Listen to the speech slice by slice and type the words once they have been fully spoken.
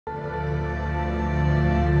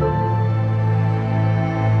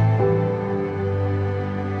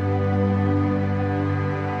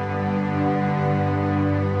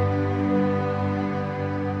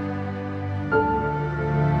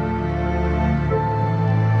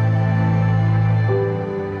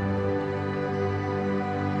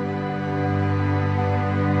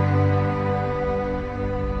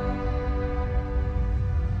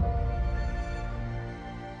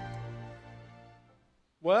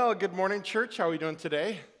Well, good morning, church. How are we doing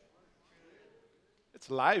today? It's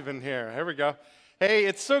live in here. Here we go. Hey,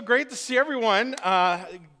 it's so great to see everyone.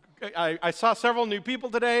 I saw several new people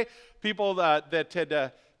today, people that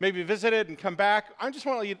had maybe visited and come back. I just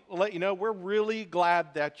want to let you know we're really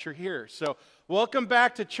glad that you're here. So welcome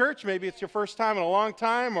back to church. Maybe it's your first time in a long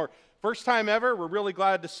time or first time ever. We're really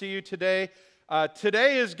glad to see you today.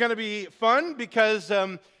 Today is going to be fun because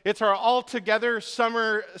it's our all-together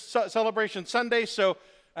summer celebration Sunday. So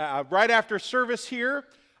right after service here,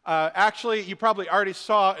 actually you probably already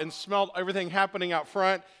saw and smelled everything happening out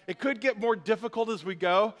front. It could get more difficult as we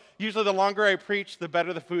go. Usually the longer I preach, the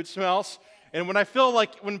better the food smells. And when I feel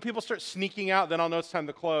like when people start sneaking out, then I'll know it's time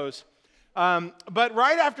to close. But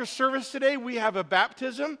right after service today, we have a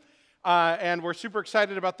baptism, and we're super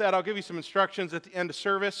excited about that. I'll give you some instructions at the end of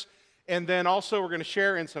service. And then also we're going to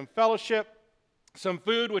share in some fellowship, some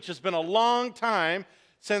food, which has been a long time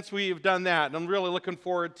since we've done that. And I'm really looking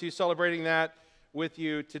forward to celebrating that with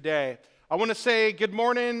you today. I want to say good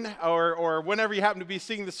morning, or whenever you happen to be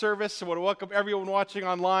seeing the service. I want to welcome everyone watching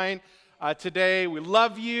online today. We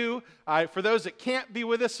love you. For those that can't be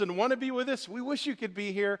with us and want to be with us, we wish you could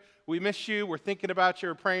be here. We miss you. We're thinking about you.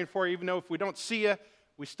 We're praying for you. Even though if we don't see you,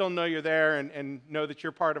 we still know you're there and know that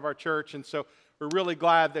you're part of our church. And so we're really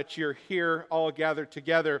glad that you're here all gathered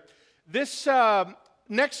together. This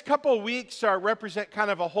next couple of weeks represent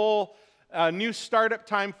kind of a whole new startup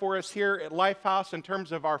time for us here at Lifehouse in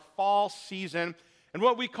terms of our fall season and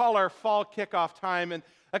what we call our fall kickoff time. And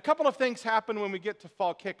a couple of things happen when we get to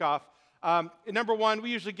fall kickoff. Number one, we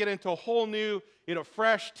usually get into a whole new,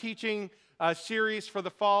 fresh teaching series for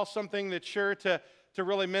the fall, something that's sure to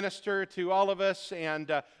really minister to all of us,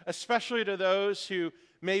 and especially to those who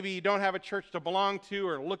maybe don't have a church to belong to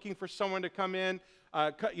or looking for someone to come in,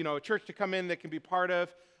 a church to come in that can be part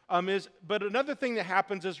of. But another thing that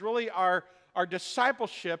happens is really our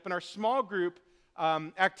discipleship and our small group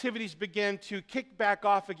activities begin to kick back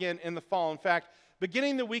off again in the fall. In fact,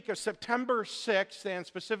 beginning the week of September 6th, and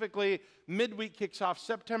specifically midweek kicks off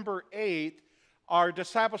September 8th, our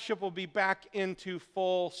discipleship will be back into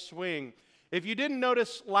full swing. If you didn't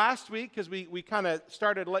notice last week, because we kind of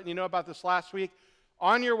started letting you know about this last week,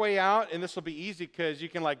 on your way out, and this will be easy because you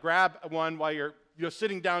can grab one while you're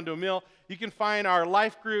sitting down to a meal, you can find our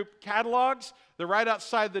life group catalogs. They're right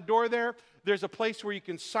outside the door there. There's a place where you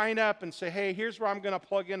can sign up and say, hey, here's where I'm going to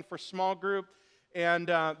plug in for small group. And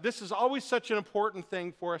this is always such an important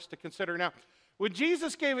thing for us to consider. Now, when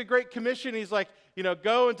Jesus gave a great commission, he's like,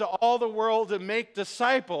 go into all the world and make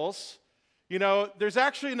disciples. There's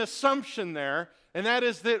actually an assumption there, and that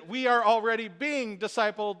is that we are already being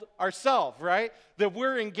discipled ourselves, right? That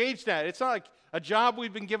we're engaged in it. It's not like a job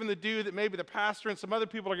we've been given to do that maybe the pastor and some other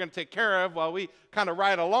people are going to take care of while we kind of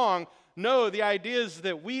ride along. No, the idea is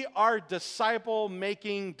that we are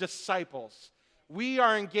disciple-making disciples. We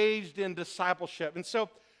are engaged in discipleship. And so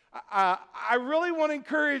I really want to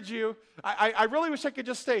encourage you. I really wish I could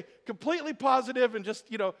just stay completely positive and just,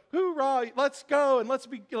 hoorah, let's go and let's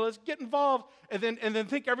get involved and then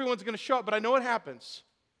think everyone's going to show up. But I know what happens.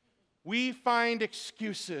 We find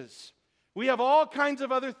excuses. We have all kinds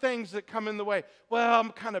of other things that come in the way. Well,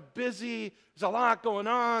 I'm kind of busy. There's a lot going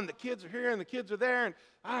on. The kids are here and the kids are there. And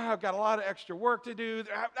I've got a lot of extra work to do.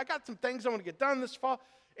 I got some things I want to get done this fall.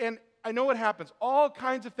 And I know what happens. All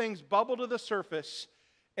kinds of things bubble to the surface,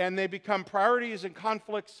 and they become priorities and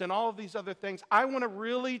conflicts and all of these other things. I want to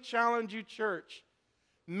really challenge you, church.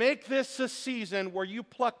 Make this a season where you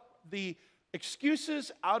pluck the excuses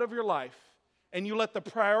out of your life and you let the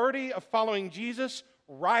priority of following Jesus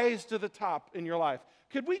rise to the top in your life.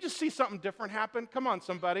 Could we just see something different happen? Come on,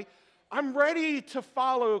 somebody. I'm ready to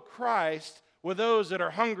follow Christ with those that are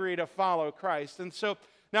hungry to follow Christ. And so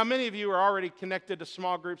now many of you are already connected to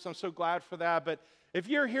small groups. I'm so glad for that. But if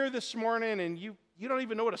you're here this morning and you don't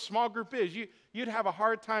even know what a small group is, you'd have a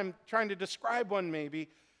hard time trying to describe one maybe.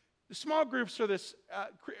 The small groups are it's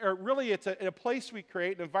a place we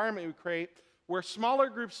create, an environment we create, where smaller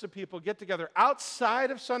groups of people get together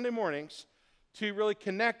outside of Sunday mornings to really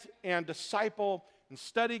connect and disciple and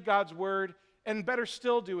study God's Word, and better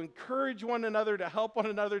still, to encourage one another, to help one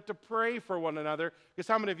another, to pray for one another, because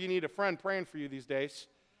how many of you need a friend praying for you these days,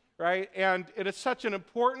 right? And it is such an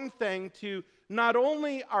important thing to not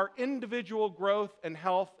only our individual growth and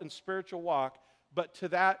health and spiritual walk, but to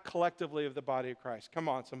that collectively of the body of Christ. Come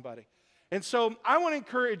on, somebody. And so I want to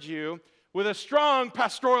encourage you with a strong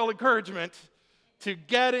pastoral encouragement to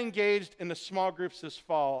get engaged in the small groups this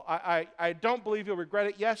fall. I don't believe you'll regret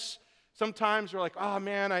it. Yes, sometimes we're like, oh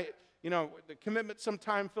man, the commitment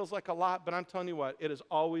sometimes feels like a lot, but I'm telling you what, it is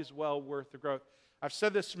always well worth the growth. I've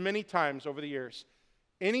said this many times over the years.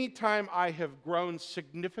 anytime I have grown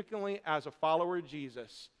significantly as a follower of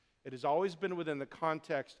Jesus, it has always been within the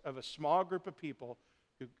context of a small group of people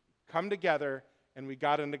who come together and we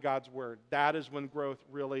got into God's Word. That is when growth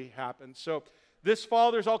really happens. So this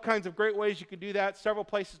fall, there's all kinds of great ways you can do that, several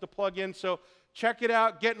places to plug in. So check it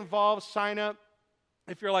out, get involved, sign up.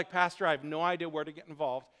 If you're like, Pastor, I have no idea where to get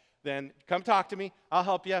involved, then come talk to me. I'll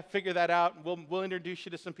help you figure that out. We'll introduce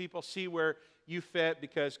you to some people, see where you fit,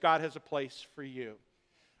 because God has a place for you.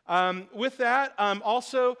 With that,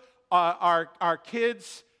 also our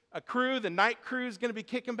kids' crew, the night crew, is going to be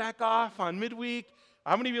kicking back off on midweek.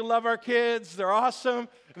 How many of you love our kids? They're awesome.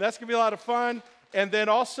 And that's going to be a lot of fun. And then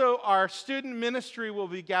also our student ministry will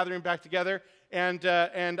be gathering back together. And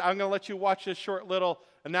I'm going to let you watch this short little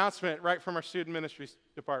announcement right from our student ministries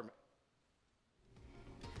department.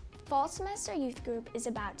 Fall semester youth group is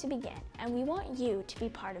about to begin, and we want you to be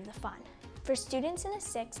part of the fun. For students in the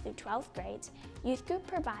 6th through 12th grades, youth group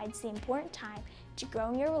provides the important time to grow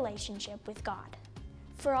in your relationship with God.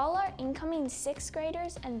 For all our incoming 6th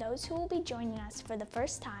graders and those who will be joining us for the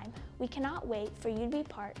first time, we cannot wait for you to be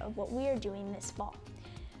part of what we are doing this fall.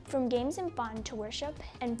 From games and fun to worship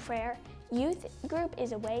and prayer, youth group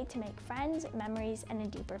is a way to make friends, memories, and a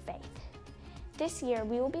deeper faith. This year,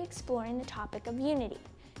 we will be exploring the topic of unity.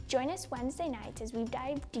 Join us Wednesday nights as we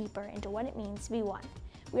dive deeper into what it means to be one.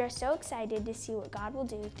 We are so excited to see what God will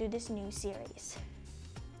do through this new series.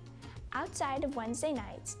 Outside of Wednesday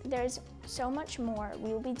nights, there's so much more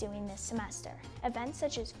we will be doing this semester. Events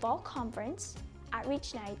such as fall conference,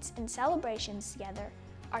 outreach nights, and celebrations together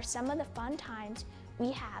are some of the fun times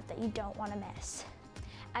we have that you don't want to miss.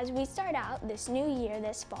 As we start out this new year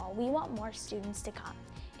this fall, we want more students to come.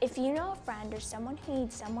 If you know a friend or someone who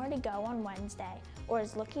needs somewhere to go on Wednesday or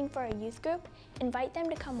is looking for a youth group, invite them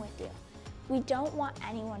to come with you. We don't want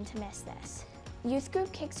anyone to miss this. Youth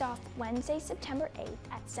group kicks off Wednesday, September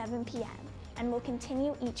 8th at 7 p.m. and will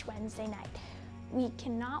continue each Wednesday night. We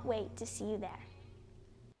cannot wait to see you there.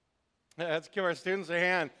 Let's give our students a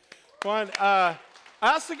hand. One, I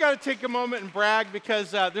also got to take a moment and brag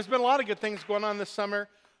because there's been a lot of good things going on this summer.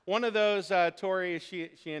 One of those, Tori, is she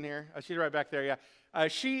in here? Oh, she's right back there, yeah.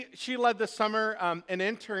 She led this summer an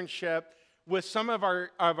internship with some of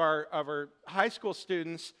our high school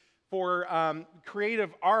students for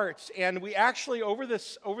creative arts, and we actually over the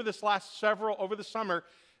summer,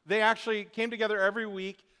 they actually came together every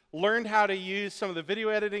week, learned how to use some of the video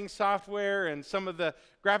editing software and some of the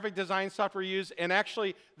graphic design software used, and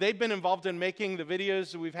actually they've been involved in making the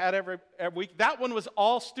videos that we've had every week. That one was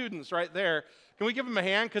all students right there. Can we give them a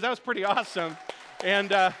hand? Because that was pretty awesome.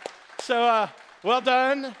 And so well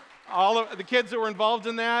done, all of the kids that were involved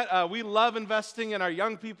in that. We love investing in our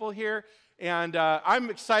young people here. And I'm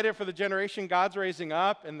excited for the generation God's raising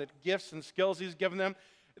up and the gifts and skills He's given them.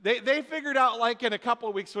 They figured out, like, in a couple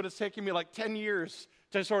of weeks what it's taken me like 10 years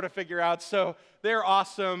to sort of figure out. So they're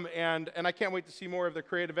awesome, and I can't wait to see more of their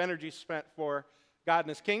creative energy spent for God and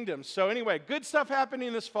His kingdom. So anyway, good stuff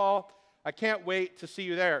happening this fall. I can't wait to see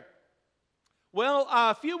you there. Well,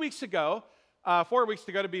 a few weeks ago, 4 weeks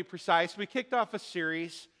ago to be precise, we kicked off a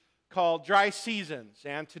series called Dry Seasons.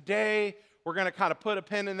 And today, we're going to kind of put a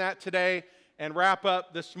pin in that today and wrap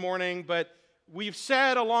up this morning. But we've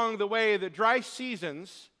said along the way that dry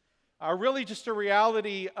seasons are really just a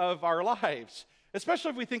reality of our lives, especially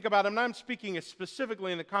if we think about them. And I'm speaking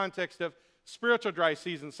specifically in the context of spiritual dry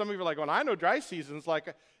seasons. Some of you are like, well, I know dry seasons.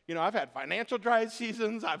 Like, I've had financial dry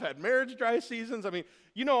seasons. I've had marriage dry seasons. I mean,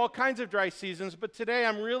 all kinds of dry seasons. But today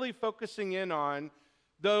I'm really focusing in on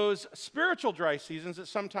those spiritual dry seasons that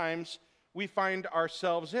sometimes we find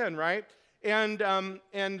ourselves in, right? And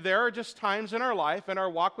there are just times in our life, in our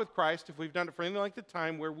walk with Christ, if we've done it for anything like the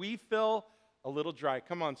time, where we feel a little dry.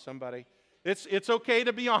 Come on, somebody. It's okay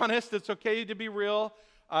to be honest. It's okay to be real.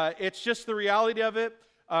 It's just the reality of it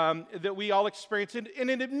that we all experience. And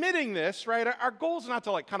in admitting this, right, our goal is not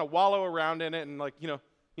to like kind of wallow around in it and like,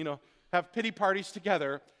 have pity parties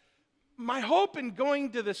together. My hope in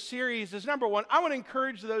going to this series is, number one, I want to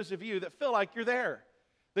encourage those of you that feel like you're there,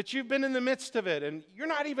 that you've been in the midst of it, and you're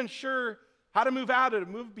not even sure how to move out of it,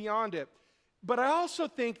 move beyond it. But I also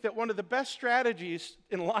think that one of the best strategies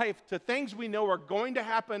in life to things we know are going to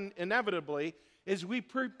happen inevitably is we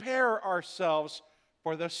prepare ourselves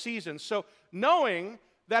for those seasons. So knowing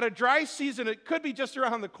that a dry season, it could be just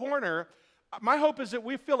around the corner, my hope is that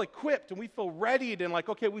we feel equipped and we feel readied and like,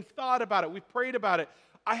 okay, we've thought about it, we've prayed about it.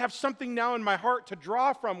 I have something now in my heart to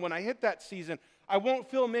draw from when I hit that season. I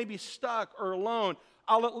won't feel maybe stuck or alone.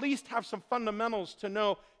 I'll at least have some fundamentals to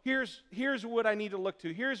know here's what I need to look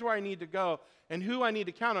to, here's where I need to go, and who I need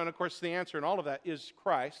to count on. Of course, the answer in all of that is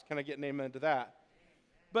Christ. Can I get an amen to that?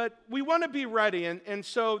 but we want to be ready, and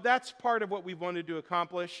so that's part of what we wanted to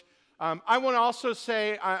accomplish. I want to also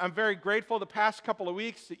say I'm very grateful the past couple of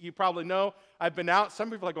weeks that you probably know I've been out. Some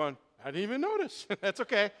people are going, I didn't even notice. That's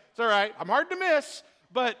okay. It's all right. I'm hard to miss,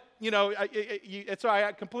 but, it's all right.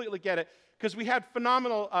 I completely get it because we had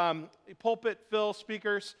phenomenal pulpit fill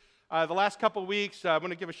speakers the last couple of weeks. I want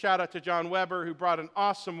to give a shout out to John Weber who brought an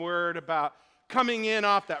awesome word about coming in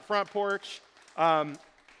off that front porch, about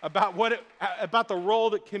the role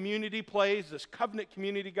that community plays, this covenant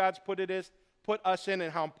community God's put us in,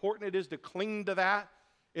 and how important it is to cling to that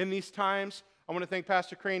in these times. I want to thank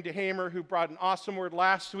Pastor Crane DeHamer, who brought an awesome word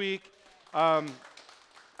last week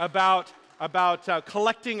about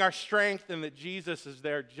collecting our strength, and that Jesus is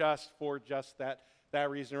there just that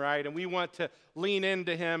reason, right? And we want to lean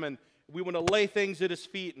into him, and we want to lay things at his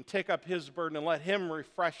feet and take up his burden and let him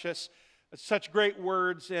refresh us. Such great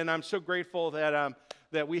words, and I'm so grateful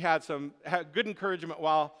that we had good encouragement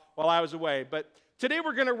while I was away. But today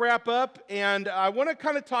we're going to wrap up, and I want to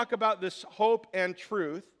kind of talk about this hope and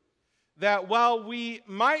truth that while we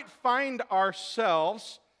might find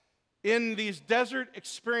ourselves in these desert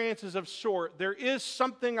experiences of sort, there is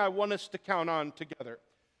something I want us to count on together,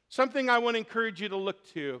 something I want to encourage you to look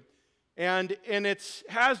to, and it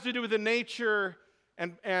has to do with the nature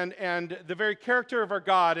and the very character of our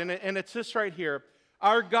God, and it's this right here.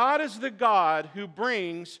 Our God is the God who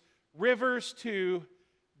brings rivers to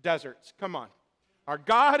deserts. Come on. Our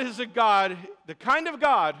God is a God, the kind of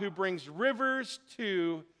God who brings rivers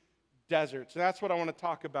to deserts. And that's what I want to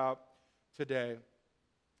talk about today.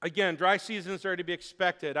 Again, dry seasons are to be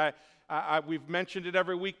expected. We've mentioned it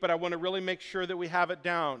every week, but I want to really make sure that we have it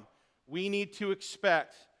down. We need to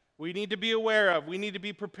expect. We need to be aware of. We need to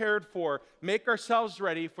be prepared for. Make ourselves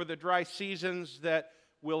ready for the dry seasons that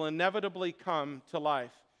will inevitably come to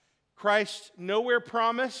life. Christ nowhere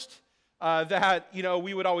promised that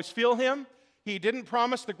we would always feel him. He didn't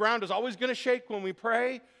promise the ground is always going to shake when we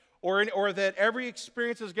pray, or that every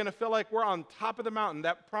experience is going to feel like we're on top of the mountain.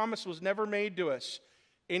 That promise was never made to us.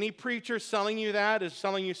 Any preacher selling you that is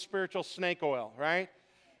selling you spiritual snake oil, right?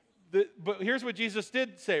 But here's what Jesus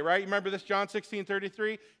did say, right? You remember this, John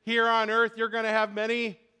 16:33? Here on earth, you're going to have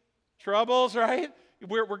many troubles, right?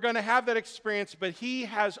 We're going to have that experience, but he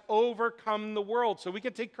has overcome the world. So we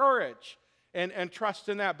can take courage and trust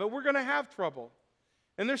in that. But we're going to have trouble.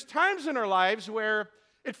 And there's times in our lives where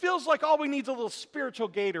it feels like all we need is a little spiritual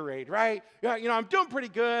Gatorade, right? Yeah, I'm doing pretty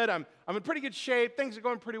good. I'm in pretty good shape. Things are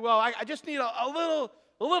going pretty well. I just need a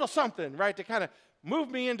little something, right, to kind of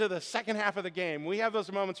move me into the second half of the game. We have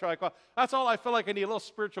those moments where we're like, well, that's all I feel like. I need a little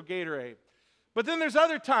spiritual Gatorade. But then there's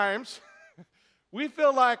other times we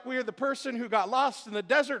feel like we're the person who got lost in the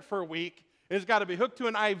desert for a week and has got to be hooked to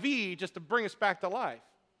an IV just to bring us back to life.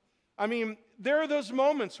 I mean, there are those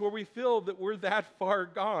moments where we feel that we're that far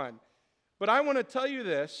gone. But I want to tell you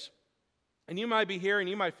this, and you might be here and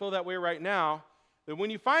you might feel that way right now, that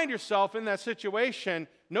when you find yourself in that situation,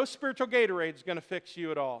 no spiritual Gatorade is going to fix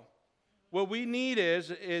you at all. What we need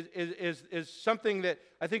is something that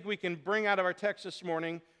I think we can bring out of our text this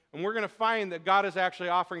morning, and we're going to find that God is actually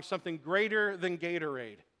offering something greater than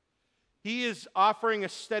Gatorade. He is offering a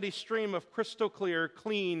steady stream of crystal clear,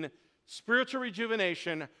 clean, spiritual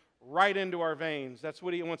rejuvenation right into our veins. That's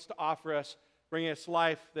what he wants to offer us, bringing us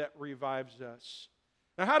life that revives us.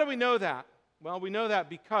 Now, how do we know that? Well, we know that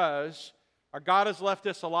because our God has left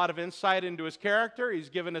us a lot of insight into his character. He's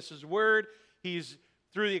given us his word.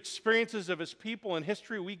 Through the experiences of his people in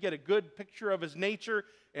history, we get a good picture of his nature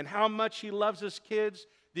and how much he loves his kids,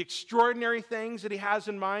 the extraordinary things that he has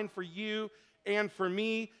in mind for you and for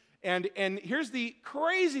me. And here's the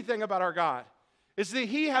crazy thing about our God, is that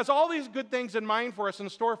he has all these good things in mind for us, in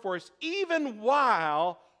store for us, even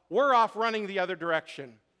while we're off running the other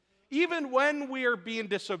direction. Even when we are being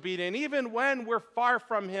disobedient, even when we're far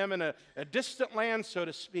from him in a distant land, so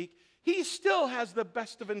to speak, he still has the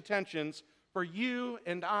best of intentions for you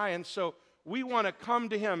and I. And so we want to come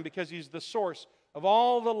to him because he's the source of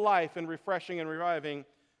all the life and refreshing and reviving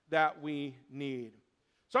that we need.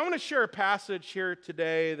 So I want to share a passage here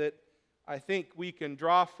today that I think we can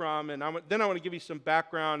draw from, and then I want to give you some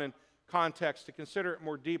background and context to consider it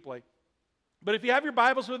more deeply. But if you have your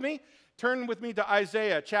Bibles with me, turn with me to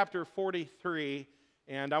Isaiah chapter 43,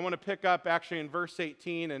 and I want to pick up actually in verse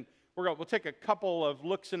 18, and we'll take a couple of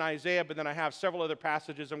looks in Isaiah, but then I have several other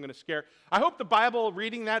passages I'm going to share. I hope the Bible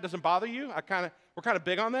reading that doesn't bother you. We're kind of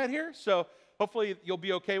big on that here, so hopefully you'll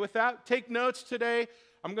be okay with that. Take notes today.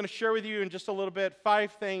 I'm going to share with you in just a little bit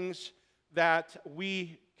 5 things that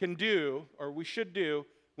we can do, or we should do,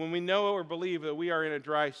 when we know or believe that we are in a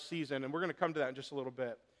dry season, and we're going to come to that in just a little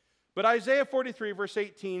bit. But Isaiah 43, verse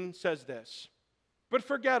 18 says this: But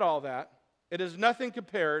forget all that. It is nothing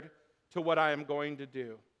compared to what I am going to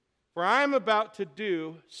do. For I am about to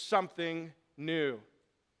do something new.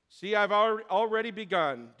 See, I've already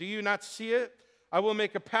begun. Do you not see it? I will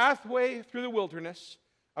make a pathway through the wilderness.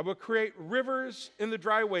 I will create rivers in the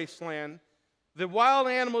dry wasteland. The wild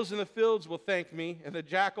animals in the fields will thank me, and the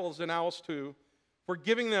jackals and owls too, for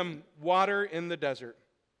giving them water in the desert.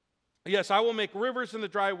 Yes, I will make rivers in the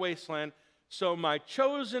dry wasteland, so my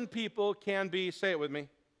chosen people can be, say it with me,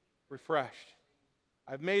 refreshed.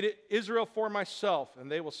 I've made it Israel for myself,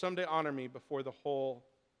 and they will someday honor me before the whole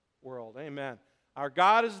world. Amen. Our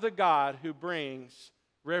God is the God who brings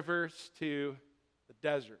rivers to the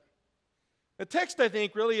desert. The text, I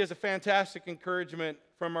think, really is a fantastic encouragement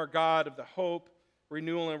from our God of the hope,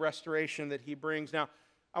 renewal, and restoration that he brings. Now,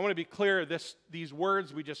 I want to be clear, these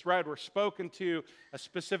words we just read were spoken to a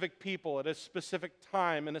specific people at a specific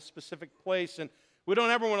time in a specific place, and we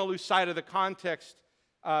don't ever want to lose sight of the context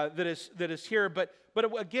that is here. But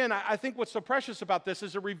again, I think what's so precious about this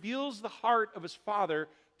is it reveals the heart of his Father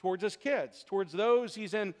towards his kids, towards those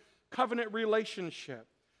he's in covenant relationship,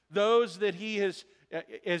 those that he has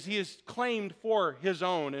claimed for his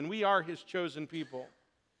own, and we are his chosen people.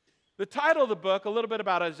 The title of the book, a little bit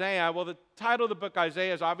about Isaiah. Well, the title of the book,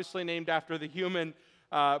 Isaiah, is obviously named after the human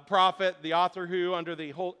prophet, the author who, under the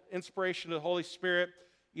whole inspiration of the Holy Spirit,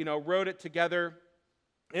 wrote it together.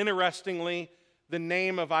 Interestingly, the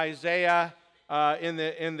name of Isaiah in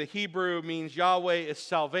the Hebrew means Yahweh is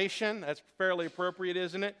salvation. That's fairly appropriate,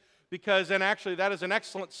 isn't it? And actually, that is an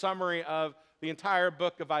excellent summary of the entire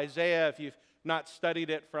book of Isaiah, if you've not studied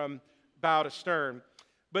it from bow to stern.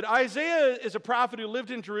 But Isaiah is a prophet who lived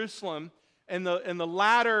in Jerusalem in the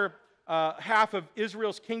latter half of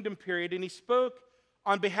Israel's kingdom period, and he spoke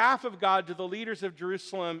on behalf of God to the leaders of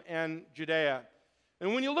Jerusalem and Judea.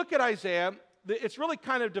 And when you look at Isaiah, it's really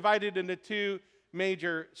kind of divided into two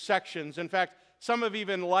major sections. In fact, some have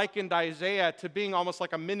even likened Isaiah to being almost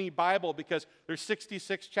like a mini Bible, because there's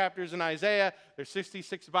 66 chapters in Isaiah, there's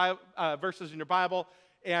 66 verses in your Bible,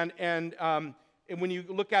 and when you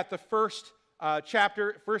look at the first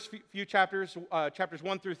few chapters, chapters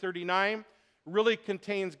 1 through 39, really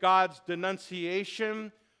contains God's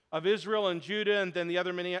denunciation of Israel and Judah, and then the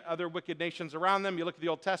many other wicked nations around them. You look at the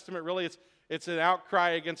Old Testament, really it's an outcry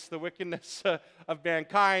against the wickedness of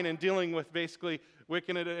mankind and dealing with basically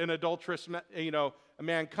wicked and adulterous,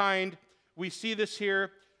 mankind. We see this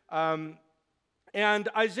here. And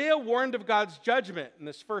Isaiah warned of God's judgment in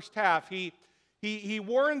this first half. He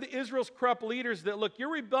warned Israel's corrupt leaders that, look,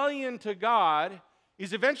 your rebellion to God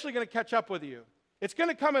is eventually going to catch up with you. It's going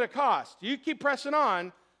to come at a cost. You keep pressing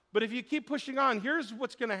on, but if you keep pushing on, here's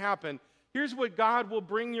what's going to happen. Here's what God will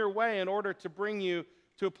bring your way in order to bring you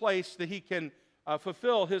to a place that he can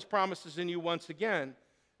fulfill his promises in you once again.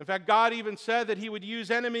 In fact, God even said that he would use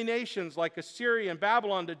enemy nations like Assyria and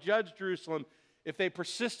Babylon to judge Jerusalem if they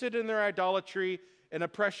persisted in their idolatry and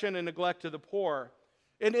oppression and neglect of the poor.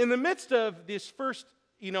 And in the midst of this first,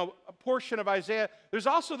 portion of Isaiah, there's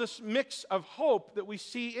also this mix of hope that we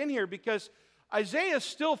see in here, because Isaiah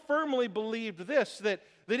still firmly believed that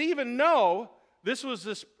even though this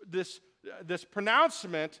was this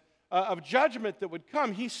pronouncement of judgment that would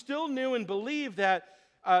come, he still knew and believed that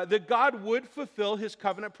God would fulfill his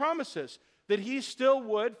covenant promises, that he still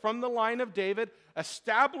would, from the line of David,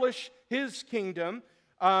 establish his kingdom,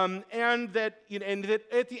 and that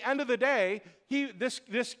at the end of the day,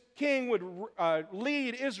 this king would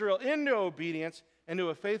lead Israel into obedience and to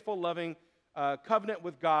a faithful, loving covenant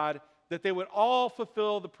with God, that they would all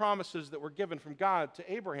fulfill the promises that were given from God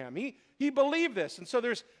to Abraham. He believed this, and so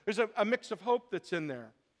there's a mix of hope that's in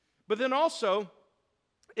there. But then also,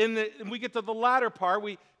 we get to the latter part,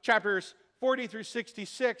 chapters 40 through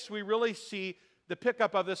 66, we really see the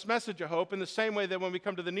pickup of this message of hope in the same way that when we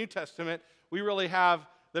come to the New Testament, we really have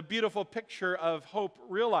the beautiful picture of hope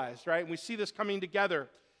realized, right? And we see this coming together.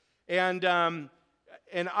 And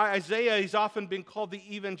Isaiah, he's often been called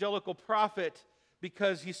the evangelical prophet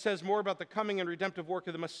because he says more about the coming and redemptive work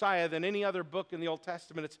of the Messiah than any other book in the Old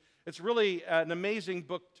Testament. It's really an amazing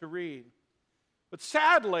book to read. But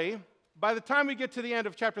sadly, by the time we get to the end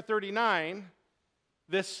of chapter 39,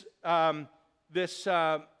 this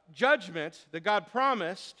judgment that God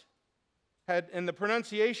promised and the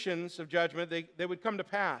pronunciations of judgment, they would come to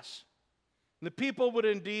pass. And the people would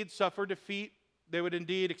indeed suffer defeat. They would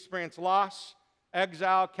indeed experience loss,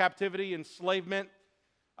 exile, captivity, enslavement.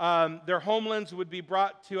 Their homelands would be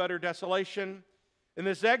brought to utter desolation. And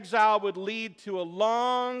this exile would lead to a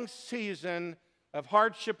long season of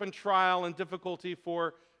hardship and trial and difficulty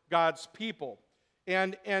for God's people.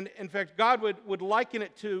 And in fact, God would liken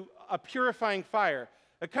it to a purifying fire.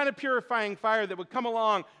 a kind of purifying fire that would come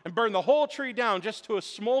along and burn the whole tree down just to a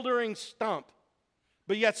smoldering stump.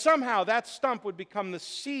 But yet somehow that stump would become the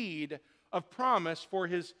seed of promise for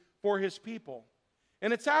his people.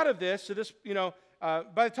 And it's out of this, so this, by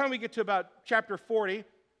the time we get to about chapter 40,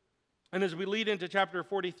 and as we lead into chapter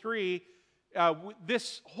 43,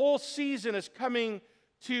 this whole season is coming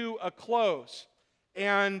to a close.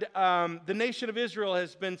 And the nation of Israel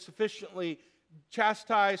has been sufficiently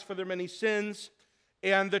chastised for their many sins.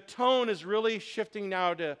 And the tone is really shifting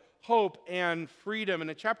now to hope and freedom. And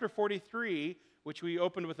in chapter 43, which we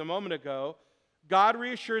opened with a moment ago, God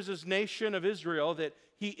reassures his nation of Israel that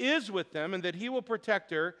he is with them and that he will protect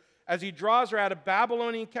her as he draws her out of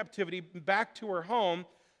Babylonian captivity back to her home.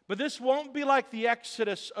 But this won't be like the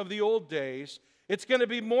Exodus of the old days. It's going to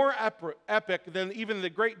be more epic than even the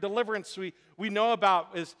great deliverance we know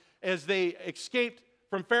about as they escaped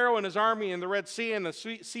from Pharaoh and his army in the Red Sea, and the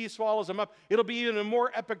sea swallows them up. It'll be even a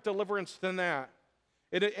more epic deliverance than that.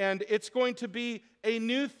 And it's going to be a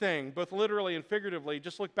new thing, both literally and figuratively.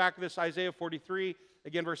 Just look back at this Isaiah 43,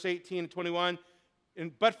 again, verse 18 and 21.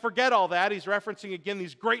 But forget all that. He's referencing, again,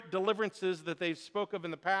 these great deliverances that they spoke of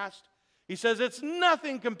in the past. He says, it's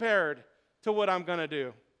nothing compared to what I'm going to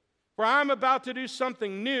do. For I'm about to do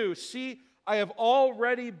something new. See, I have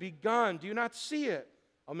already begun. Do you not see it?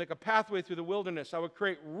 I'll make a pathway through the wilderness. I will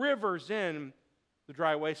create rivers in the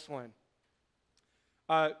dry wasteland.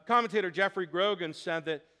 Commentator Jeffrey Grogan said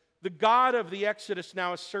that the God of the Exodus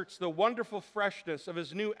now asserts the wonderful freshness of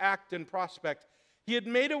his new act and prospect. He had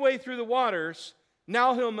made a way through the waters.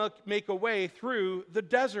 Now he'll make a way through the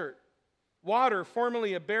desert. Water,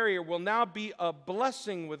 formerly a barrier, will now be a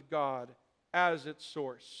blessing with God as its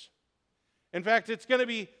source. In fact, it's going to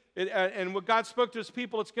be, and what God spoke to his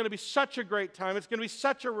people, it's going to be such a great time. It's going to be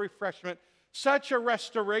such a refreshment, such a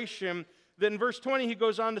restoration, that in verse 20 he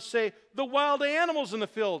goes on to say, the wild animals in the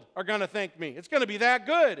field are going to thank me. It's going to be that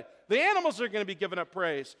good. The animals are going to be giving up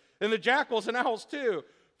praise. And the jackals and owls too,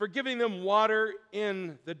 for giving them water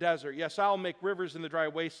in the desert. Yes, I'll make rivers in the dry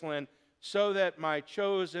wasteland so that my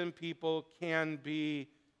chosen people can be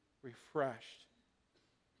refreshed.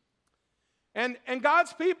 And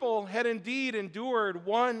God's people had indeed endured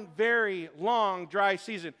one very long dry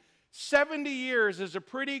season. 70 years is a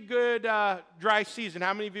pretty good dry season.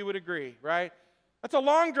 How many of you would agree, right? That's a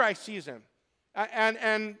long dry season.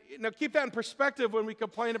 And keep that in perspective when we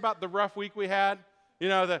complain about the rough week we had,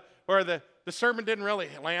 or the sermon didn't really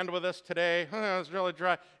land with us today. It was really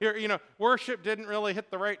dry. Worship didn't really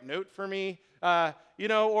hit the right note for me. I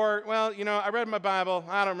read my Bible.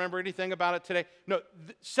 I don't remember anything about it today. No,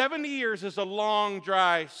 70 years is a long,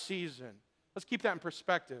 dry season. Let's keep that in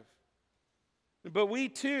perspective. But we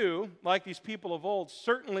too, like these people of old,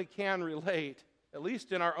 certainly can relate, at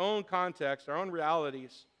least in our own context, our own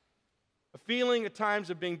realities, a feeling at times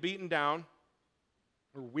of being beaten down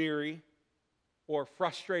or weary or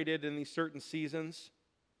frustrated in these certain seasons.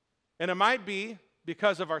 And it might be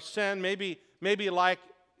because of our sin, maybe like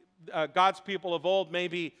God's people of old,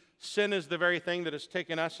 maybe sin is the very thing that has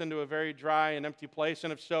taken us into a very dry and empty place.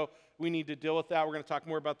 And if so, we need to deal with that. We're going to talk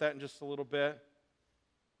more about that in just a little bit.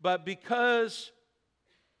 But because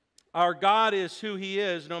our God is who he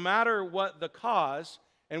is, no matter what the cause,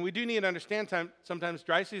 and we do need to understand sometimes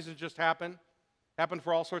dry seasons just happen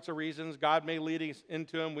for all sorts of reasons. God may lead us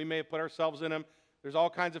into them. We may put ourselves in them. There's all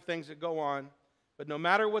kinds of things that go on. But no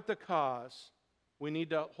matter what the cause, we need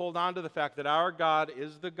to hold on to the fact that our God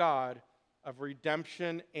is the God of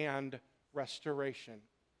redemption and restoration.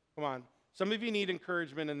 Come on. Some of you need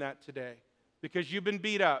encouragement in that today because you've been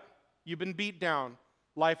beat up. You've been beat down.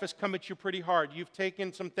 Life has come at you pretty hard. You've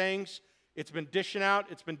taken some things. It's been dishing out.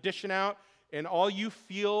 And all you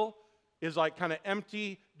feel is like kind of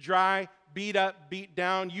empty, dry, beat up, beat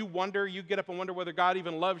down. You get up and wonder whether God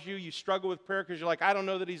even loves you. You struggle with prayer because you're like, I don't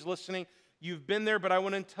know that he's listening. You've been there, but I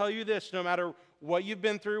want to tell you this, no matter what you've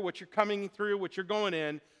been through, what you're coming through, what you're going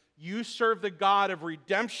in, you serve the God of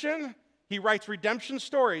redemption. He writes redemption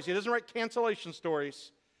stories. He doesn't write cancellation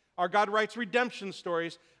stories. Our God writes redemption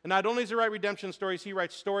stories. And not only does he write redemption stories, he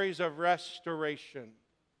writes stories of restoration.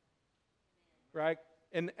 Right?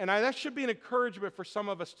 And that should be an encouragement for some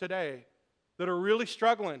of us today that are really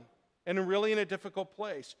struggling and really in a difficult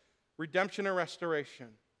place. Redemption and restoration.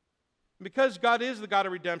 Because God is the God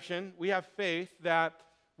of redemption, we have faith that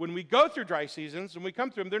when we go through dry seasons and we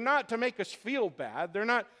come through them, they're not to make us feel bad. They're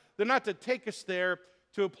not to take us there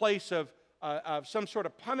to a place of some sort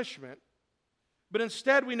of punishment. But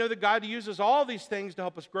instead, we know that God uses all these things to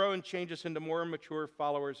help us grow and change us into more mature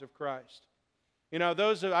followers of Christ. I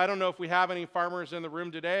don't know if we have any farmers in the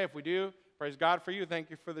room today. If we do, praise God for you. Thank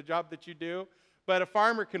you for the job that you do. but a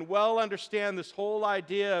farmer can well understand this whole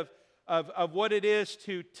idea of what it is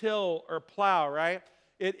to till or plow, right?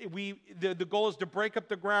 The goal is to break up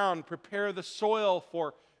the ground, prepare the soil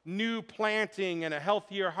for new planting and a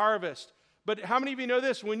healthier harvest. But how many of you know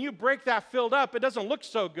this? When you break that field up, it doesn't look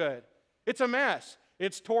so good. It's a mess.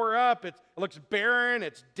 It's tore up. It looks barren.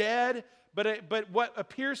 It's dead. But what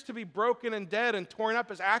appears to be broken and dead and torn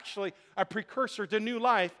up is actually a precursor to new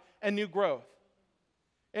life and new growth.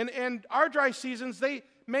 And our dry seasons, they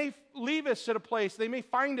may leave us at a place, they may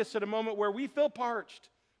find us at a moment where we feel parched,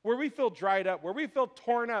 where we feel dried up, where we feel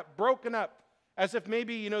torn up, broken up, as if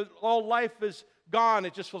maybe, all life is gone.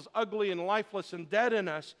 It just feels ugly and lifeless and dead in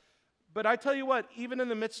us. But I tell you what, even in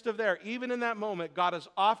the midst of there, even in that moment, God is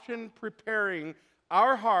often preparing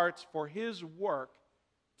our hearts for His work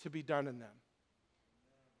to be done in them.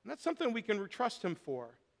 And that's something we can trust Him for.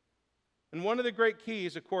 And one of the great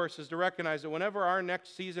keys, of course, is to recognize that whenever our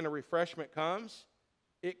next season of refreshment comes,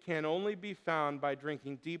 it can only be found by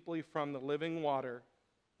drinking deeply from the living water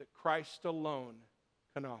that Christ alone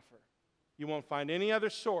can offer. You won't find any other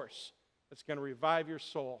source that's going to revive your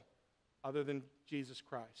soul other than Jesus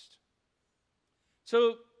Christ.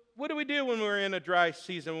 So what do we do when we're in a dry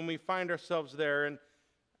season, when we find ourselves there? And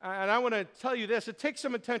I want to tell you this, it takes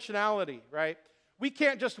some intentionality, right? We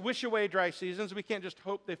can't just wish away dry seasons. We can't just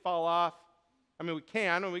hope they fall off. I mean, we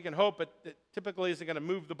can, and we can hope, but it typically isn't going to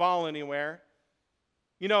move the ball anywhere.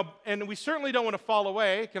 And we certainly don't want to fall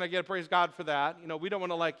away. Can I get a praise God for that? We don't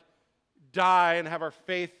want to die and have our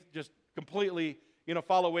faith just completely,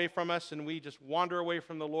 fall away from us and we just wander away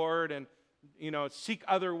from the Lord and, seek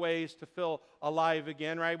other ways to feel alive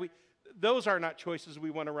again, right? Those are not choices we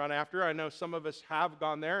want to run after. I know some of us have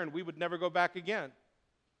gone there and we would never go back again.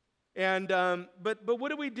 And, but what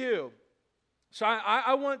do we do? So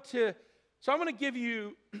I want to give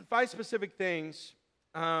you 5 specific things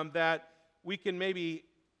that we can maybe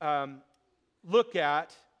look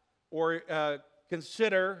at or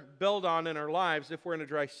consider, build on in our lives if we're in a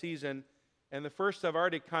dry season. And the first I've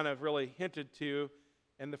already kind of really hinted to.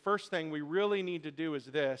 And the first thing we really need to do is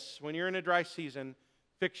this. When you're in a dry season,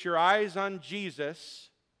 fix your eyes on Jesus,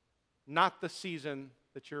 not the season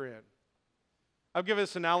that you're in. I've given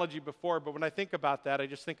this analogy before, but when I think about that, I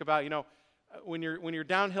just think about, when you're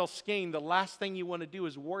downhill skiing, the last thing you want to do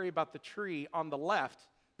is worry about the tree on the left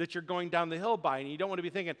that you're going down the hill by. And you don't want to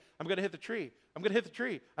be thinking, I'm going to hit the tree. I'm going to hit the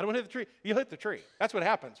tree. I don't want to hit the tree. You hit the tree. That's what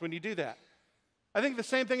happens when you do that. I think the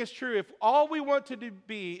same thing is true. If all we want to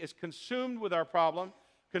be is consumed with our problem,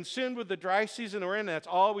 consumed with the dry season we're in, and that's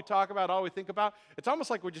all we talk about, all we think about, it's almost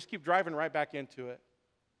like we just keep driving right back into it.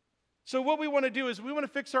 So what we want to do is we want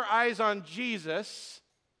to fix our eyes on Jesus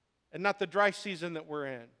and not the dry season that we're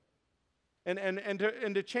in. And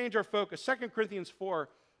to change our focus. 2 Corinthians 4,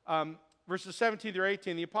 verses 17 through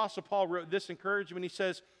 18, the Apostle Paul wrote this encouragement. He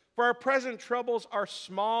says, "For our present troubles are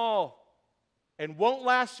small and won't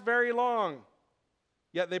last very long,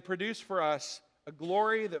 yet they produce for us a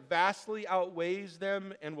glory that vastly outweighs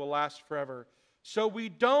them and will last forever. So we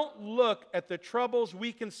don't look at the troubles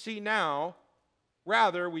we can see now.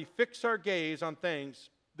 Rather, we fix our gaze on things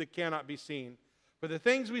that cannot be seen. For the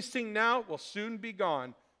things we see now will soon be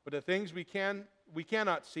gone, but the things we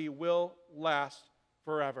cannot see will last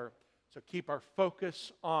forever." So keep our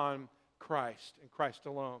focus on Christ and Christ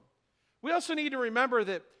alone. We also need to remember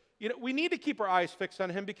that we need to keep our eyes fixed on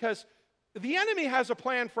Him because the enemy has a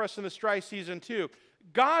plan for us in this dry season too.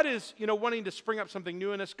 God is, wanting to spring up something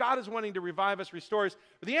new in us. God is wanting to revive us, restore us.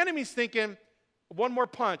 But the enemy's thinking, one more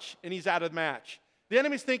punch and he's out of the match. The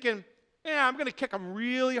enemy's thinking, I'm going to kick him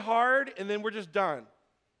really hard and then we're just done.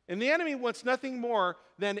 And the enemy wants nothing more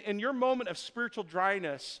than, in your moment of spiritual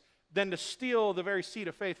dryness, than to steal the very seed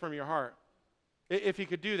of faith from your heart, if he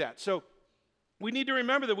could do that. So we need to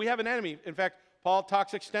remember that we have an enemy. In fact, Paul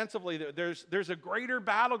talks extensively that there's a greater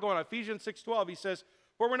battle going on. Ephesians 6:12, he says,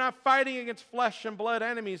 "For we're not fighting against flesh and blood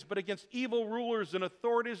enemies, but against evil rulers and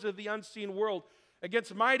authorities of the unseen world,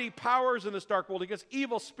 against mighty powers in this dark world, against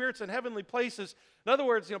evil spirits in heavenly places." In other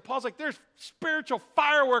words, Paul's like, there's spiritual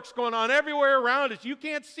fireworks going on everywhere around us. You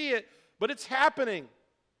can't see it, but it's happening.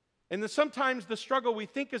 And then sometimes the struggle we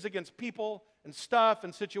think is against people and stuff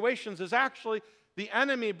and situations is actually the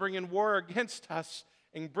enemy bringing war against us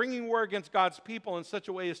and bringing war against God's people in such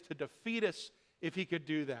a way as to defeat us if he could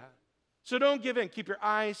do that. So don't give in. Keep your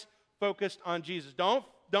eyes focused on Jesus. Don't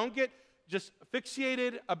get just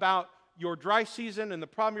fixated about your dry season and the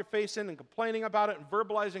problem you're facing and complaining about it and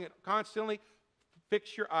verbalizing it constantly.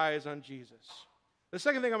 Fix your eyes on Jesus. The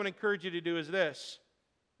second thing I'm going to encourage you to do is this,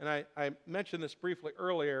 and I mentioned this briefly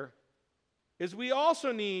earlier, is we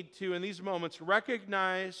also need to, in these moments,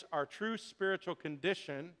 recognize our true spiritual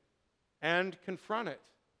condition and confront it.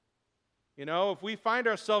 You know, if we find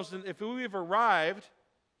ourselves, if we've arrived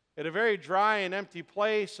at a very dry and empty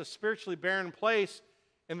place, a spiritually barren place,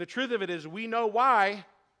 and the truth of it is we know why,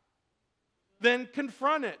 then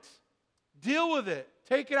confront it. Deal with it.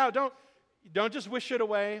 Take it out. Don't just wish it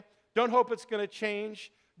away. Don't hope it's going to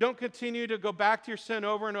change. Don't continue to go back to your sin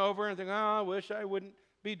over and over and think, oh, I wish I wouldn't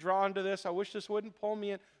be drawn to this. I wish this wouldn't pull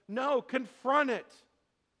me in. No, confront it.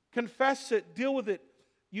 Confess it. Deal with it.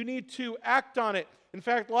 You need to act on it. In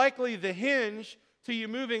fact, likely the hinge to you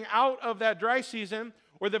moving out of that dry season,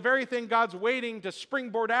 or the very thing God's waiting to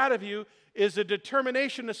springboard out of you, is a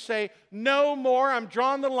determination to say, no more, I'm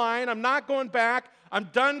drawing the line, I'm not going back, I'm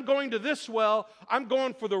done going to this well, I'm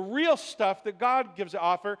going for the real stuff that God gives to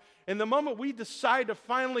offer. And the moment we decide to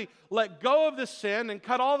finally let go of the sin and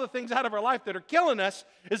cut all the things out of our life that are killing us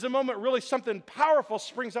is the moment really something powerful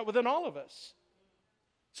springs up within all of us.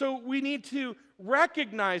 So we need to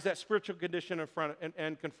recognize that spiritual condition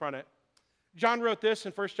and confront it. John wrote this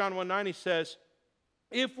in 1 John 1:9. He says,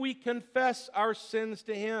 if we confess our sins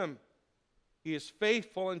to Him, He is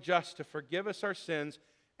faithful and just to forgive us our sins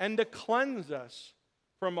and to cleanse us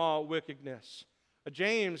from all wickedness.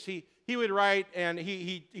 James, he would write, and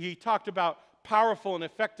he talked about powerful and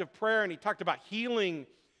effective prayer, and he talked about healing.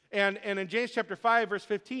 And in James chapter 5, verse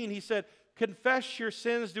 15, he said, confess your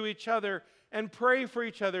sins to each other and pray for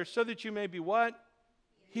each other so that you may be what?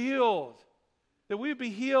 Healed. That we would be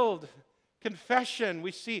healed. Confession.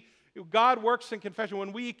 We see God works in confession.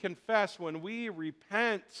 When we confess, when we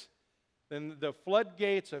repent, then the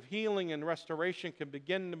floodgates of healing and restoration can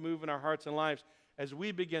begin to move in our hearts and lives as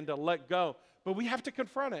we begin to let go. But we have to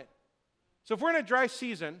confront it. So if we're in a dry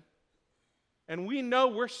season and we know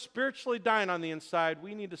we're spiritually dying on the inside,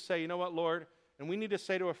 we need to say, you know what, Lord? And we need to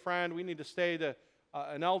say to a friend, we need to say to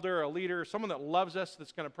an elder, a leader, someone that loves us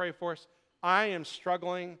that's going to pray for us, I am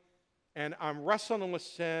struggling and I'm wrestling with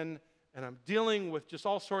sin and I'm dealing with just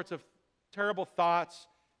all sorts of terrible thoughts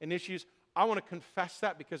and issues. I want to confess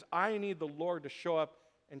that because I need the Lord to show up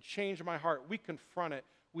and change my heart. We confront it.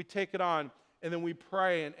 We take it on, and then we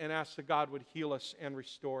pray and ask that God would heal us and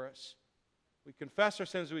restore us. We confess our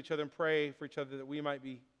sins to each other and pray for each other that we might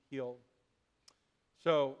be healed.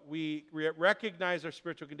 So we recognize our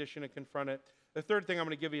spiritual condition and confront it. The third thing I'm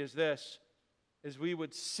going to give you is this, is we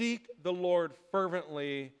would seek the Lord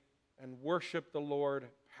fervently and worship the Lord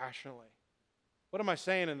passionately. What am I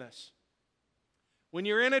saying in this? When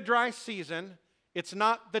you're in a dry season, it's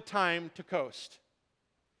not the time to coast.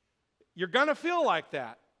 You're going to feel like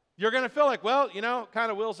that. You're going to feel like, well, you know, kind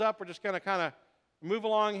of wheels up. We're just going to kind of move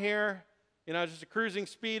along here. You know, just a cruising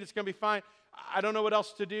speed. It's going to be fine. I don't know what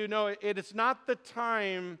else to do. No, it is not the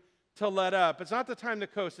time to let up. It's not the time to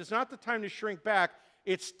coast. It's not the time to shrink back.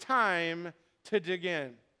 It's time to dig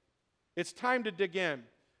in. It's time to dig in.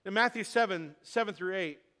 In Matthew 7 through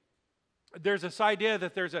 8, there's this idea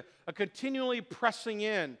that there's a continually pressing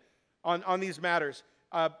in on these matters.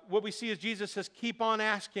 What we see is Jesus says, keep on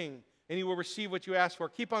asking, and you will receive what you ask for.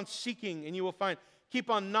 Keep on seeking, and you will find. Keep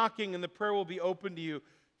on knocking, and the prayer will be open to you.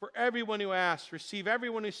 For everyone who asks, receive.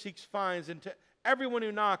 Everyone who seeks finds. And to everyone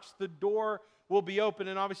who knocks, the door will be open.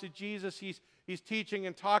 And obviously Jesus, he's teaching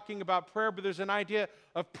and talking about prayer, but there's an idea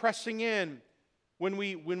of pressing in. When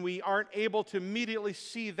we aren't able to immediately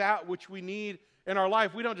see that which we need in our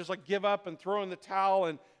life, we don't just like give up and throw in the towel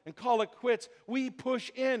and call it quits. We push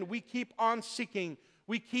in. We keep on seeking.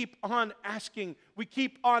 We keep on asking. We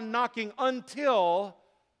keep on knocking until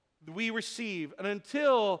we receive and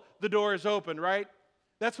until the door is open, right?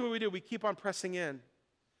 That's what we do. We keep on pressing in.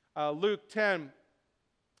 Luke 10,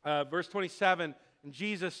 verse 27, and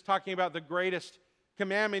Jesus talking about the greatest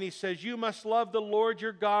commandment, he says, you must love the Lord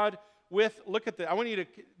your God with, look at that. I want you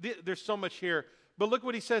to, there's so much here, but look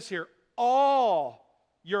what he says here. All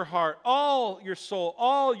your heart, all your soul,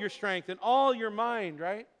 all your strength, and all your mind,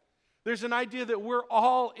 right? There's an idea that we're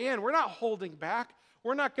all in. We're not holding back.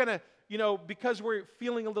 We're not going to, you know, because we're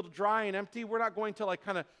feeling a little dry and empty, we're not going to like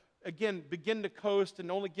kind of, again, begin to coast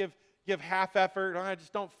and only give half effort. Oh, I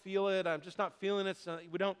just don't feel it. I'm just not feeling it. So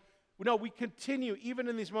we continue. Even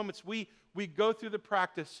in these moments, we go through the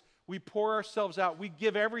practice. We pour ourselves out. We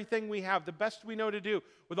give everything we have, the best we know to do,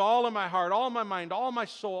 with all of my heart, all my mind, all my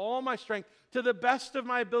soul, all my strength, to the best of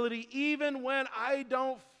my ability, even when I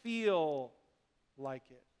don't feel like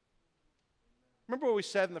it. Remember what we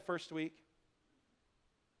said in the first week?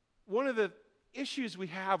 One of the issues we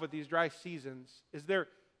have with these dry seasons is they're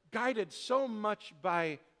guided so much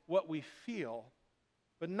by what we feel,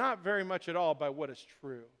 but not very much at all by what is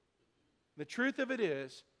true. The truth of it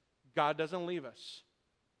is, God doesn't leave us.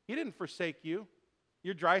 He didn't forsake you.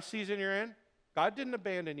 Your dry season you're in, God didn't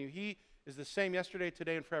abandon you. is the same yesterday,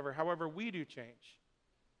 today, and forever. However, we do change.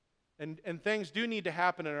 And things do need to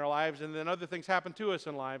happen in our lives, and then other things happen to us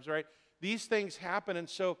in lives, right? These things happen, and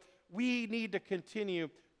so we need to continue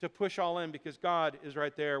to push all in because God is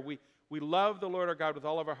right there. We love the Lord our God with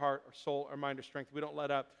all of our heart, our soul, our mind, our strength. We don't let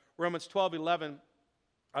up. Romans 12:11,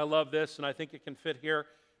 I love this, and I think it can fit here.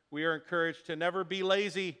 We are encouraged to never be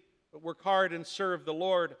lazy, but work hard and serve the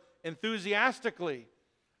Lord enthusiastically.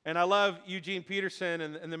 And I love Eugene Peterson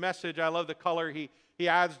and the message. I love the color he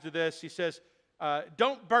adds to this. He says,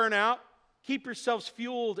 don't burn out. Keep yourselves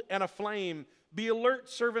fueled and aflame. Be alert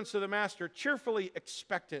servants of the Master, cheerfully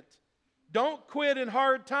expectant. Don't quit in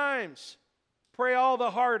hard times. Pray all the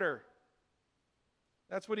harder.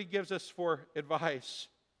 That's what he gives us for advice.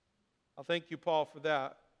 I'll thank you, Paul, for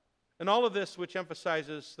that. And all of this, which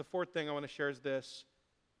emphasizes, the fourth thing I want to share is this,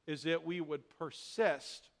 is that we would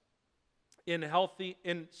persist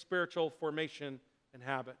in spiritual formation and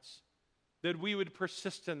habits. That we would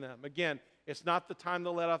persist in them. Again, it's not the time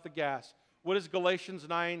to let off the gas. What does Galatians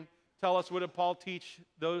 9 tell us? What did Paul teach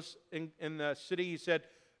those in the city? He said,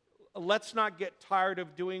 let's not get tired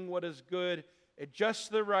of doing what is good. At just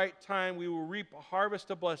the right time, we will reap a harvest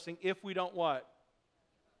of blessing if we don't what?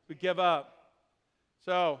 We give up.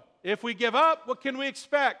 So, if we give up, what can we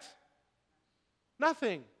expect?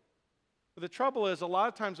 Nothing. But the trouble is, a lot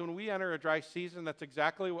of times when we enter a dry season, that's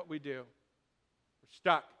exactly what we do. We're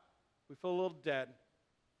stuck. We feel a little dead.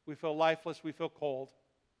 We feel lifeless. We feel cold.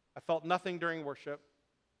 I felt nothing during worship.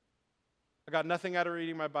 I got nothing out of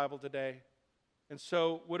reading my Bible today. And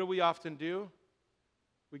so, what do we often do?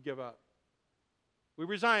 We give up. We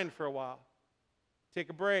resign for a while. Take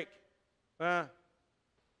a break.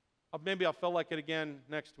 Maybe I'll feel like it again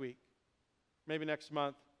next week. Maybe next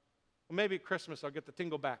month. Well, maybe at Christmas I'll get the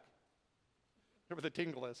tingle back. Whatever the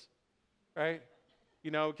tingle is, right?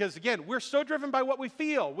 You know, because again, we're so driven by what we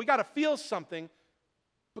feel. We got to feel something.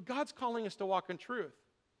 But God's calling us to walk in truth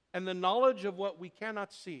and the knowledge of what we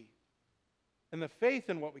cannot see and the faith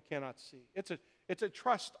in what we cannot see. It's a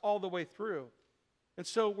trust all the way through. And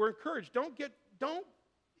so we're encouraged. Don't get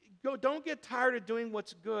tired of doing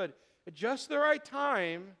what's good. At just the right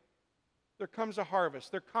time, there comes a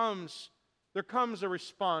harvest. There comes a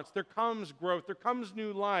response. There comes growth. There comes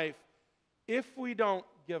new life if we don't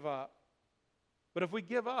give up. But if we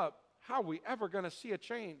give up, how are we ever going to see a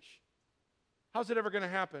change? How's it ever going to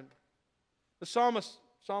happen? The psalmist,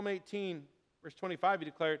 Psalm 18, verse 25, he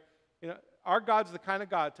declared, our God's the kind of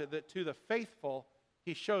God that to the faithful,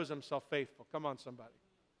 he shows himself faithful. Come on, somebody.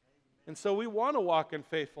 And so we want to walk in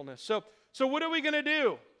faithfulness. So what are we going to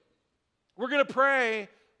do? We're going to pray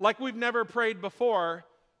like we've never prayed before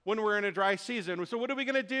when we're in a dry season. So what are we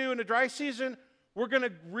going to do in a dry season? We're going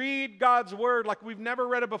to read God's word like we've never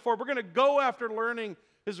read it before. We're going to go after learning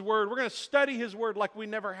his word. We're going to study his word like we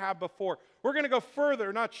never have before. We're going to go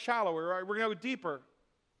further, not shallower, right? We're going to go deeper.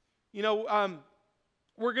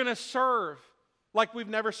 We're going to serve like we've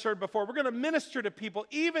never served before. We're going to minister to people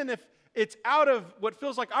even if it's out of what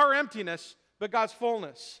feels like our emptiness, but God's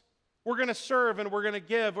fullness. We're going to serve and we're going to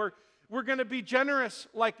give. We're going to be generous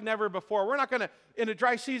like never before. We're not going to, in a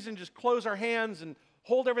dry season, just close our hands and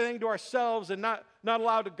hold everything to ourselves and not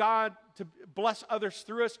allow God to bless others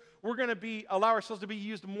through us. We're going to allow ourselves to be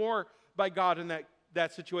used more by God in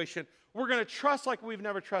that situation. We're going to trust like we've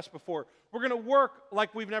never trusted before. We're going to work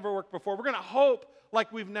like we've never worked before. We're going to hope